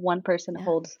not one person Yeah.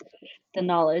 holds the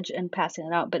knowledge and passing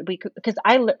it out, but we could, because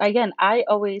again, I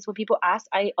always, when people ask,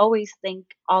 I always thank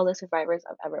all the survivors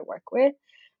I've ever worked with,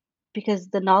 because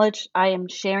the knowledge I am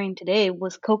sharing today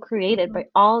was co-created Mhm. by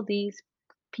all these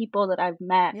people that I've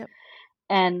met, Yep.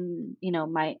 and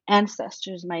my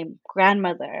ancestors, my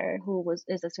grandmother who was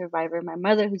is a survivor, my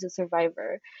mother who's a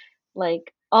survivor,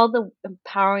 like all the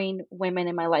empowering women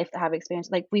in my life that have experience,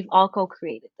 like we've all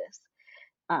co-created this.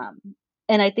 um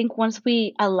and I think once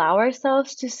we allow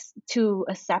ourselves to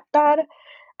accept that,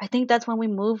 I think that's when we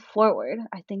move forward.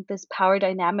 I think this power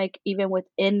dynamic, even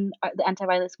within the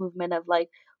anti-violence movement, of like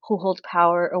who holds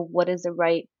power or what is the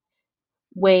right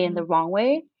way and the Mhm. wrong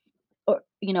way, or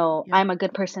Yep. I'm a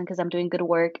good person because I'm doing good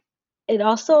work. It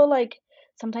also like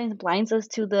sometimes blinds us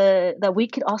to the that we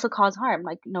could also cause harm.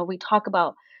 Like we talk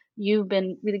about, you've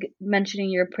been really mentioning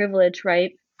your privilege,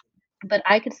 right? But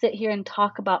I could sit here and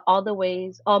talk about all the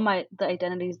ways, the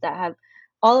identities that have,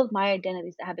 all of my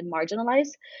identities that have been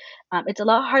marginalized. It's a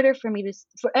lot harder for me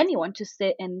for anyone to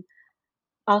sit and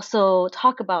also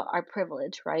talk about our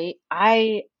privilege, right?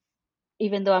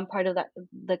 Even though I'm part of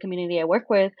the community I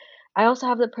work with, I also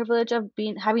have the privilege of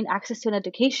being having access to an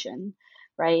education,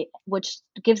 right? Which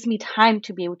gives me time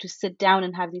to be able to sit down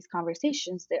and have these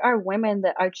conversations. There are women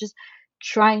that are just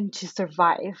trying to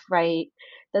survive, right?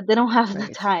 That they don't have the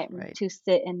Right. time Right. to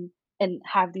sit and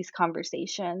have these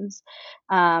conversations.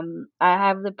 I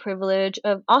have the privilege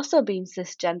of also being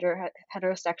cisgender,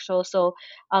 heterosexual, so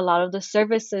a lot of the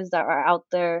services that are out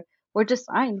there were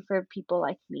designed for people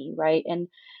like me, right? And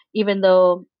even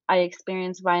though I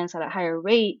experience violence at a higher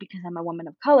rate because I'm a woman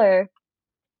of color,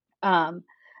 um,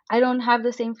 I don't have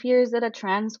the same fears that a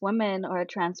trans woman or a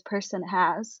trans person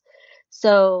has.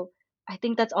 So I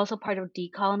think that's also part of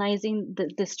decolonizing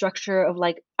the structure of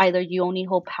like either you only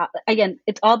hold power. Again,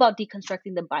 it's all about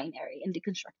deconstructing the binary and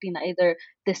deconstructing either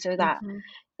this or that. Mhm.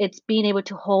 It's being able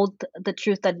to hold the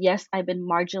truth that yes, I've been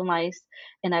marginalized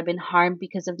and I've been harmed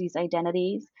because of these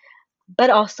identities, but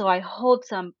also I hold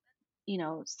some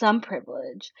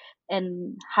privilege.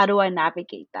 And how do I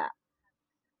navigate that?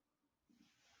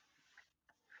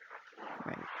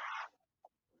 Right.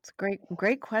 It's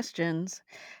great questions.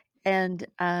 And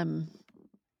I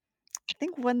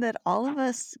think one that all of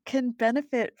us can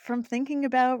benefit from thinking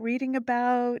about, reading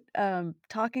about,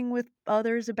 talking with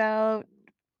others about,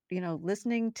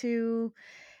 listening to.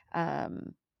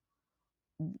 Um,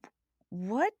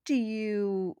 what do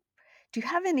you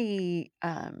have any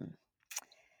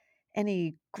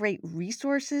great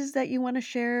resources that you want to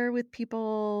share with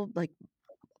people, like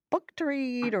book to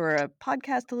read or a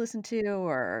podcast to listen to,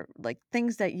 or like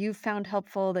things that you've found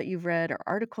helpful that you've read, or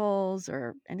articles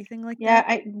or anything like Yeah, that?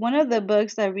 I one of the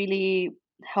books that really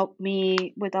helped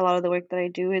me with a lot of the work that I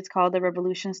do is called The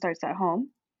Revolution Starts at Home.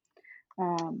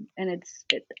 And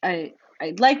I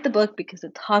like the book because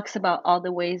it talks about all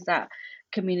the ways that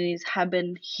communities have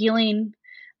been healing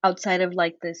outside of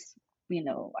like this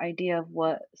idea of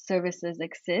what services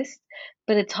exist,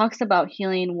 but it talks about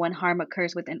healing when harm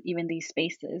occurs within even these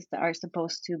spaces that are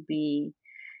supposed to be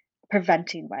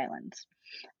preventing violence.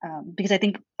 Because I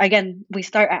think again we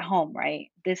start at home,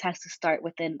 right? This has to start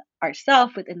within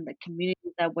ourselves, within the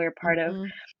community that we're part of. Mhm.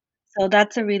 So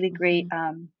that's a really great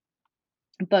Mhm.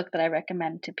 book that I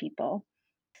recommend to people.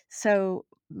 So,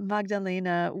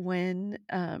 Magdalena, when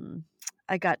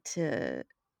I got to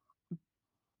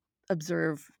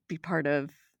observe, be part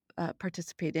of,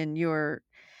 participate in your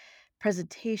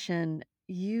presentation,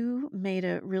 you made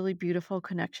a really beautiful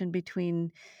connection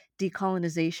between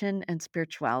decolonization and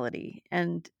spirituality.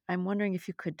 And I'm wondering if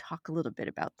you could talk a little bit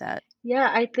about that. Yeah,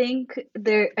 I think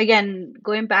there, again,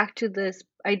 going back to this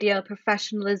idea of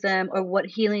professionalism or what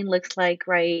healing looks like,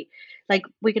 right? Like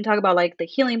we can talk about like the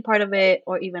healing part of it,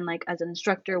 or even like as an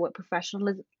instructor, what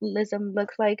professionalism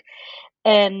looks like.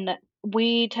 And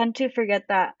we tend to forget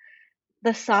that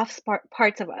the soft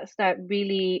parts of us that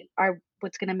really are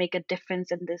what's going to make a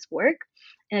difference in this work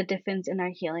and a difference in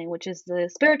our healing, which is the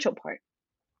spiritual part.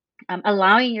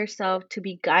 Allowing yourself to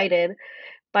be guided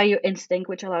by your instinct,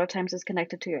 which a lot of times is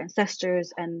connected to your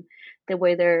ancestors and the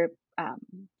way they're um,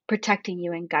 protecting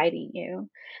you and guiding you.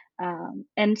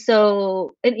 And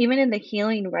so, and even in the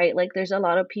healing, right? Like there's a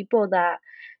lot of people that,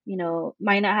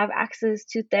 might not have access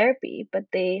to therapy, but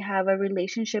they have a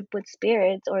relationship with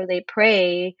spirits or they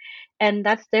pray, and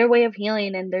that's their way of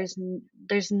healing. And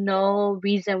there's no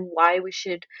reason why we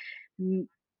should mm,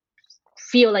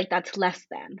 feel like that's less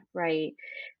than, right?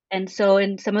 And so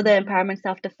in some of the Hmm. empowerment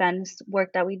self-defense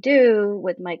work that we do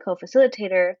with my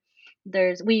co-facilitator,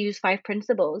 we use 5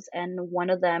 principles, and one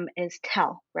of them is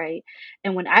tell, right?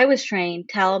 And when I was trained,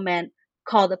 tell meant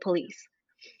call the police,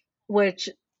 which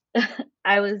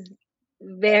I was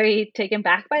very taken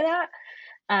back by that,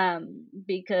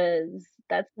 because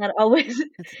that's not always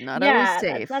It's not always yeah,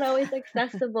 that's not safe. always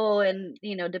accessible, and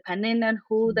depending on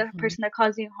who the Hmm. person that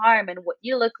caused you harm and what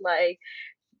you look like,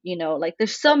 like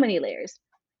there's so many layers.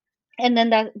 And then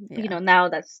that, Yeah. now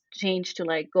that's changed to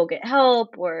like go get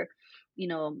help or,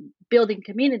 building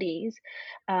communities.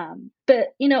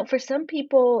 But, for some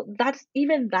people, that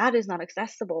is not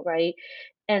accessible, right?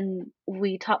 And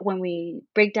we talk when we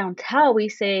break down tell, we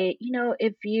say,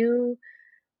 if you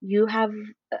have,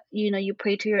 you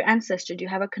pray to your ancestors, you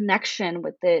have a connection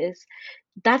with this,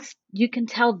 that's you can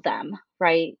tell them,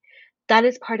 right? That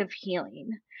is part of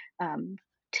healing. Um,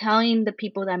 Telling the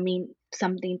people that mean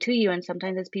something to you, and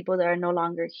sometimes it's people that are no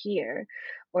longer here,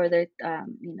 or they're,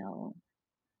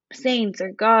 saints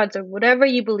or gods or whatever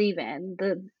you believe in,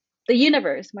 the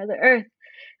universe, Mother Earth,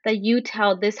 that you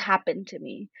tell this happened to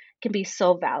me can be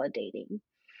so validating.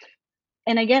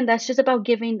 And again, that's just about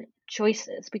giving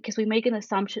choices because we make an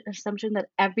assumption that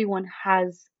everyone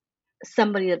has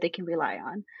somebody that they can rely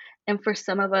on. And for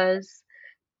some of us,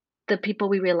 the people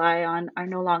we rely on are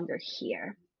no longer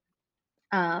here.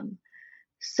 Um,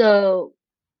 so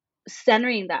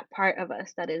centering that part of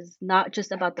us that is not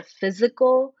just about the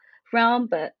physical realm,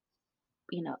 but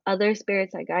other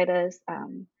spirits that guide us,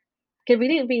 can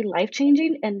really be life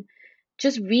changing and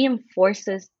just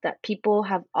reinforces that people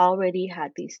have already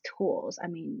had these tools. I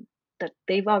mean, that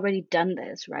they've already done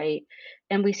this, right?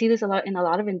 And we see this a lot in a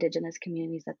lot of indigenous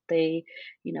communities that they,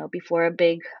 before a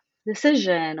big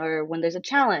decision or when there's a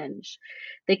challenge,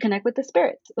 they connect with the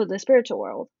spirits or the spiritual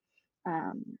world.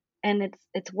 And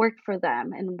it's worked for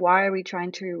them. And why are we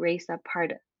trying to erase that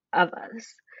part of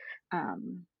us?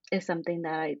 Is something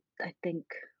that I think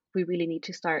we really need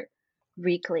to start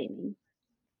reclaiming.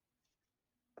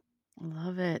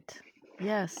 Love it.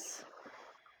 Yes,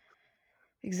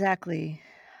 exactly.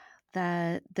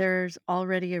 That there's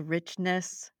already a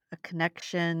richness, a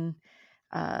connection.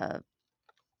 Uh,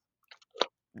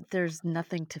 there's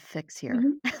nothing to fix here.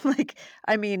 Hmm. Like,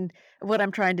 I mean, what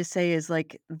I'm trying to say is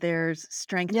like, there's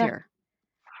strength Yeah. here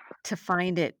to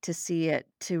find it, to see it,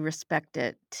 to respect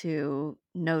it, to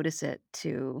notice it,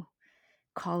 to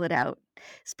call it out.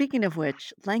 Speaking of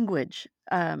which, language.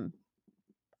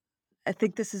 I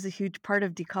think this is a huge part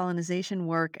of decolonization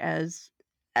work as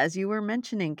you were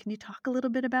mentioning. Can you talk a little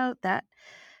bit about that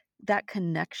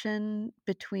connection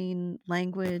between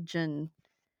language and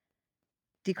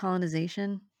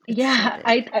decolonization? It's so Yeah,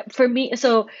 big. for me,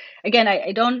 so again,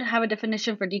 I don't have a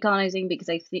definition for decolonizing because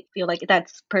I feel like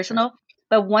that's Sure. personal.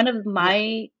 But one of Yeah. my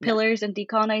Yeah. pillars in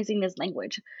decolonizing is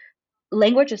language.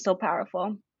 Language is so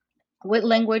powerful. With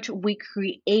language, we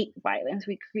create violence.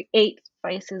 We create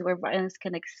spaces where violence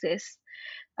can exist.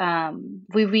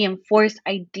 We reinforce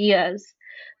ideas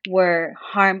where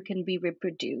harm can be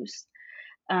reproduced.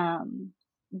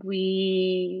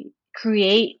 We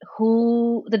create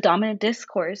who the dominant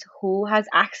discourse, who has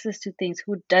access to things,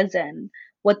 who doesn't,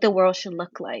 what the world should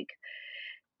look like.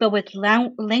 But with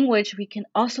language, we can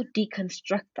also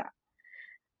deconstruct that.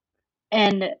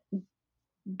 And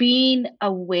being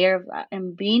aware of that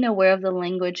and being aware of the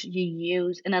language you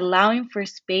use and allowing for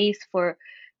space for,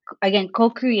 again,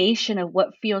 co-creation of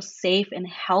what feels safe and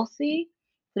healthy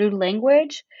through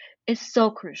language is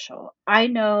so crucial. I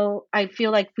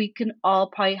feel like we can all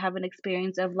probably have an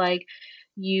experience of like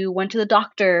you went to the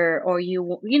doctor or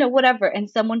whatever, and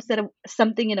someone said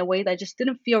something in a way that just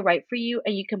didn't feel right for you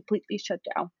and you completely shut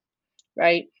down,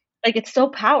 right? Like it's so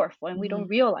powerful and we don't Mhm.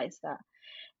 realize that.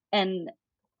 And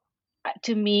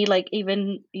to me, like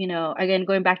even, again,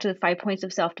 going back to the 5 points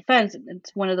of self-defense,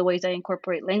 it's one of the ways I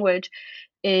incorporate language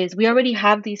is we already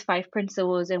have these 5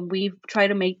 principles and we try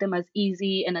to make them as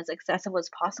easy and as accessible as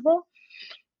possible,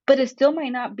 but it still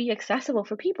might not be accessible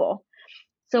for people.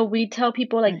 So we tell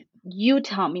people like, Right. you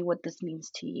tell me what this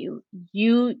means to you.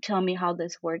 You tell me how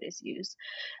this word is used.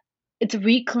 it's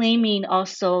reclaiming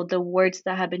also the words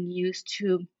that have been used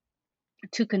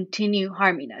to continue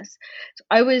harming us. So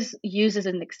I was used as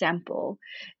an example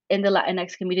in the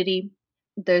Latinx community.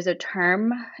 There's a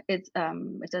term. It's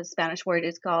a Spanish word.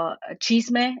 It's called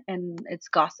chisme, and it's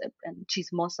gossip. And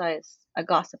chismosa is a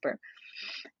gossiper,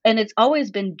 and it's always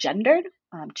been gendered.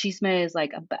 Chisme is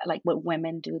like like what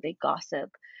women do. They gossip.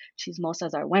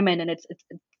 Chismosas are women, and it's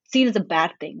seen as a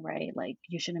bad thing, right? Like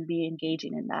you shouldn't be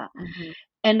engaging in that. Hmm.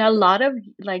 And a lot of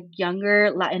like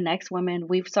younger Latinx women,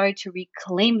 we've started to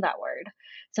reclaim that word,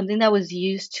 something that was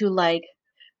used to like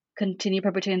continue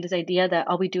perpetuating this idea that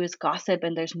all we do is gossip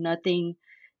and there's nothing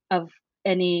of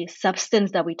any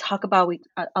substance that we talk about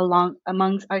along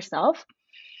amongst ourselves,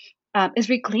 is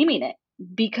reclaiming it,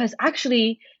 because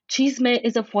actually chisme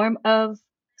is a form of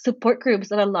support groups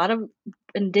that a lot of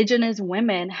indigenous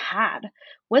women had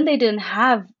when they didn't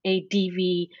have a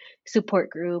DV support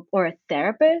group or a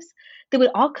therapist. They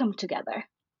would all come together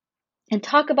and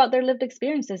talk about their lived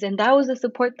experiences, and that was the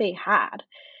support they had.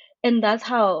 And that's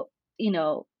how,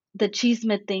 the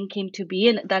chisme thing came to be,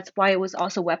 and that's why it was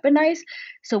also weaponized,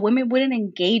 so women wouldn't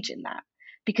engage in that,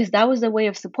 because that was a way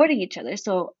of supporting each other.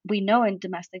 So we know in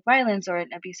domestic violence or an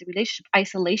abusive relationship,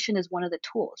 isolation is one of the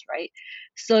tools, right?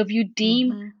 So if you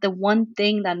deem Hmm. the one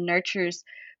thing that nurtures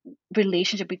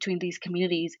relationship between these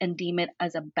communities and deem it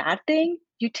as a bad thing,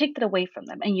 you take that away from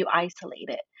them and you isolate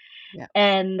it. Yeah.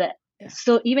 And Yeah.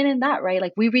 so even in that, right,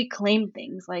 like we reclaim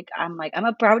things. Like I'm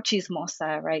a proud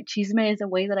chismosa, right? Chisme is a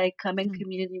way that I come in Mhm.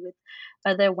 community with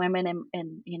other women,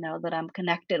 and that I'm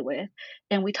connected with,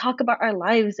 and we talk about our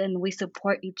lives and we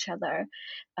support each other.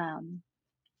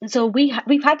 And so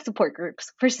we've had support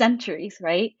groups for centuries,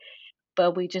 right?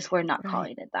 But we just were not Right.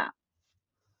 calling it that.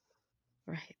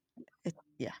 Right.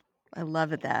 Yeah. I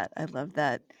love it that. I love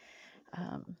that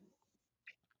um,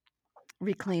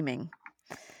 reclaiming.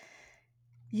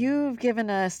 You've given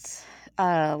us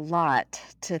a lot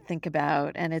to think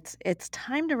about, and it's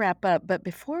time to wrap up. But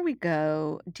before we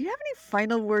go, do you have any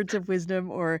final words of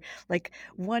wisdom, or like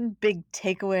one big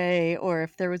takeaway, or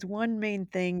if there was one main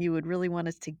thing you would really want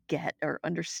us to get or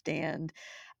understand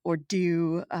or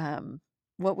do,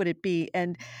 what would it be?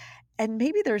 And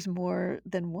maybe there's more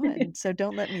than one, so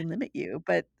don't let me limit you.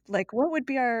 But like, what would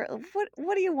be our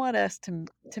what do you want us to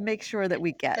make sure that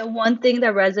we get? The one thing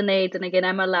that resonates, and again,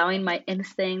 I'm allowing my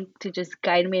instinct to just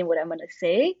guide me in what I'm going to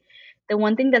say. The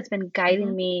one thing that's been guiding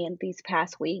Hmm. me in these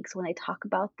past weeks when I talk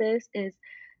about this is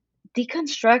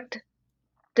deconstruct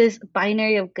this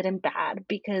binary of good and bad,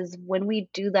 because when we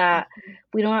do that,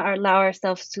 we don't allow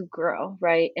ourselves to grow,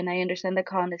 right? And I understand that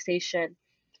colonization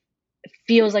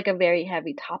feels like a very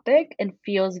heavy topic and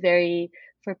feels very,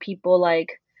 for people, like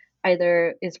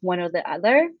either is one or the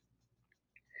other.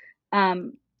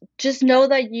 Um, just know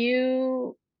that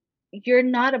you're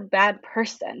not a bad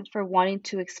person for wanting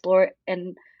to explore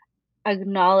and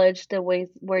acknowledge the ways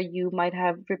where you might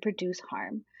have reproduced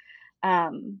harm.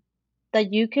 Um,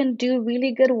 that you can do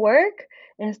really good work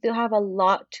and still have a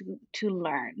lot to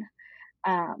learn.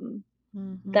 Um,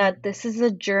 Hmm. that this is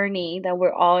a journey that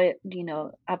we're all,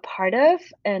 a part of,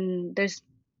 and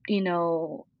you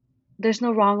know, there's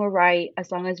no wrong or right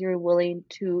as long as you're willing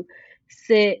to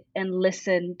sit and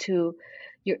listen to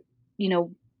your, you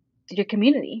know, your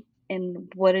community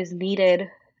and what is needed,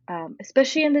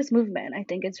 especially in this movement. I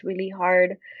think it's really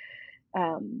hard.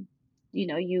 Um,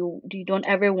 you don't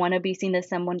ever want to be seen as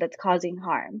someone that's causing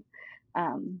harm,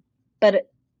 but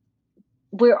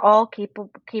we're all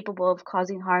capable of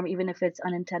causing harm, even if it's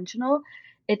unintentional.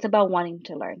 It's about wanting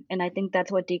to learn, and I think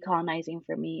that's what decolonizing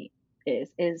for me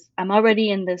is I'm already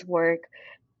in this work,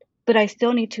 but I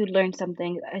still need to learn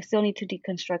something. I still need to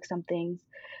deconstruct some things,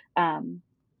 um,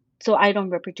 so I don't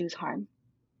reproduce harm.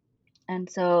 And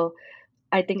so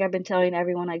I think I've been telling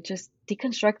everyone, like, just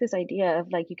deconstruct this idea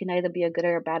of like you can either be a good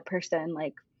or a bad person.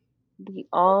 Like, we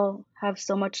all have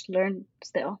so much to learn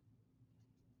still.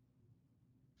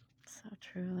 So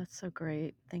true. That's so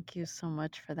great. Thank you so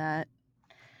much for that.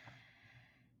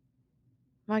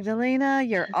 Magdalena,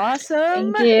 you're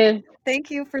awesome. Thank you.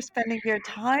 Thank you for spending your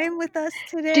time with us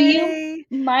Do you today.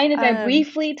 mind if I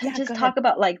briefly Yeah, just go ahead. talk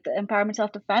about like the empowerment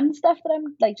self defense stuff that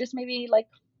I'm like, just maybe like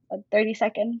 30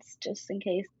 seconds, just in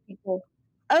case people.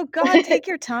 Oh God, take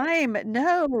your time.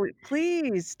 No,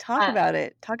 please talk uh, about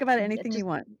it. Talk about anything you just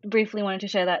want. briefly wanted to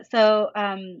share that. So,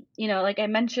 like I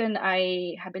mentioned,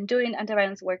 I have been doing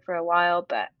anti-violence work for a while,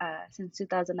 but since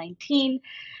 2019,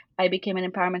 I became an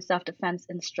empowerment self-defense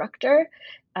instructor,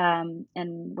 and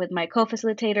with my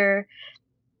co-facilitator,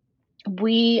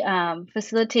 we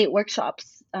facilitate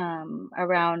workshops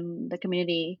around the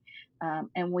community,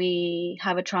 and we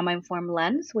have a trauma-informed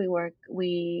lens.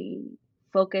 We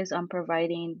focus on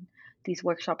providing these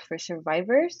workshops for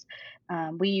survivors.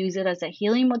 We use it as a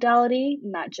healing modality,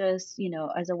 not just,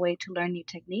 as a way to learn new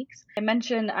techniques. I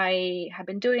mentioned I have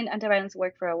been doing anti-violence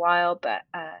work for a while, but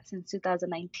since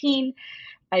 2019,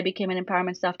 I became an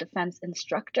empowerment self-defense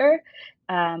instructor.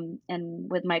 And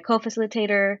with my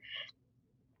co-facilitator,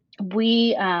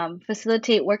 we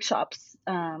facilitate workshops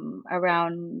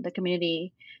around the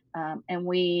community, and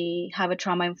we have a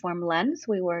trauma-informed lens.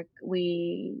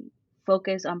 We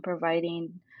focus on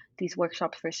providing these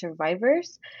workshops for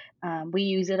survivors. We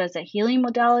use it as a healing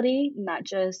modality, not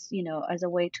just, as a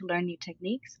way to learn new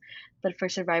techniques, but for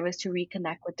survivors to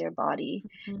reconnect with their body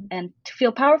and to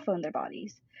feel powerful in their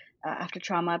bodies. After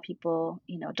trauma, people,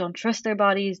 don't trust their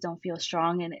bodies, don't feel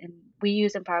strong, and we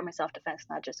use empowerment self-defense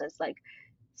not just as like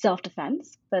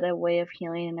self-defense, but a way of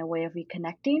healing and a way of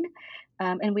reconnecting.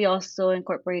 And we also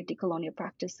incorporate decolonial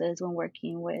practices when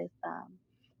working with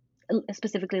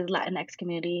specifically the Latinx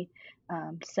community,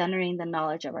 centering the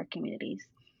knowledge of our communities.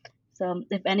 So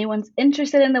if anyone's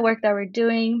interested in the work that we're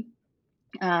doing,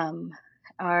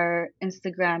 our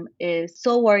Instagram is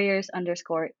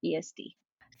soulwarriors_ESD.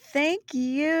 Thank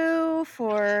you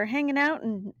for hanging out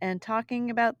and talking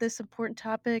about this important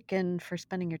topic and for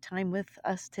spending your time with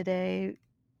us today.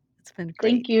 It's been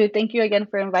great. Thank you. Thank you again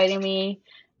for inviting me.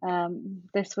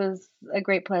 This was a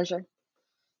great pleasure.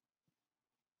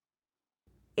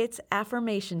 It's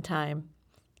affirmation time.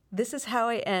 This is how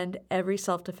I end every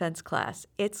self-defense class.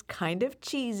 It's kind of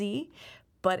cheesy,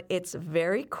 but it's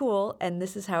very cool, and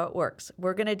this is how it works.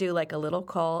 We're going to do like a little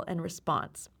call and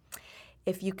response.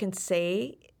 If you can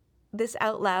say this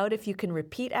out loud, if you can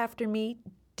repeat after me,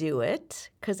 do it,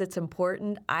 because it's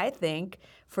important, I think,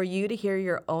 for you to hear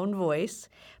your own voice.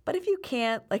 But if you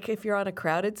can't, like if you're on a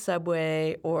crowded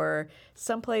subway or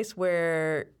someplace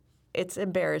where it's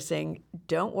embarrassing,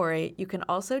 don't worry. You can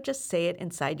also just say it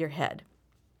inside your head.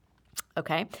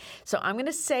 Okay? So I'm going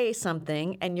to say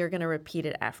something, and you're going to repeat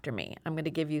it after me. I'm going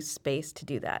to give you space to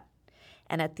do that.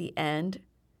 And at the end,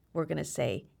 we're going to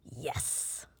say,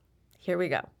 yes. Here we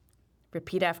go.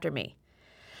 Repeat after me.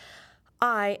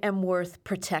 I am worth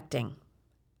protecting.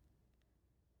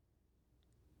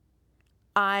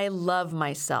 I love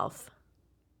myself.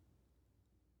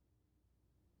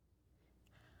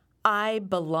 I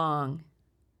belong.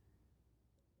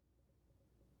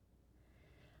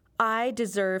 I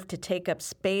deserve to take up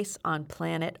space on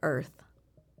planet Earth.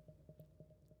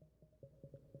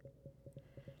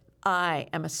 I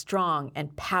am a strong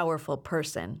and powerful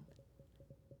person.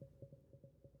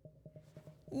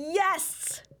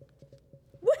 Yes!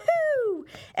 Woohoo!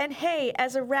 And hey,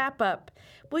 as a wrap-up,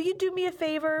 will you do me a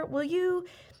favor? Will you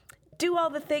do all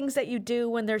the things that you do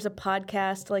when there's a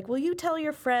podcast? Like, will you tell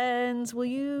your friends? Will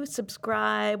you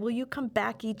subscribe? Will you come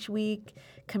back each week,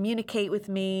 communicate with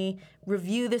me,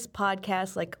 review this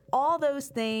podcast? Like, all those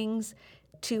things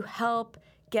to help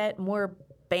get more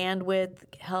bandwidth,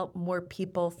 help more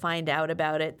people find out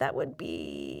about it. That would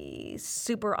be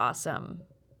super awesome.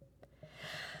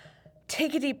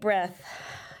 Take a deep breath.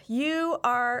 You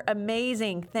are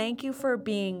amazing. Thank you for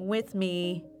being with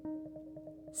me.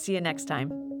 See you next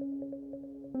time.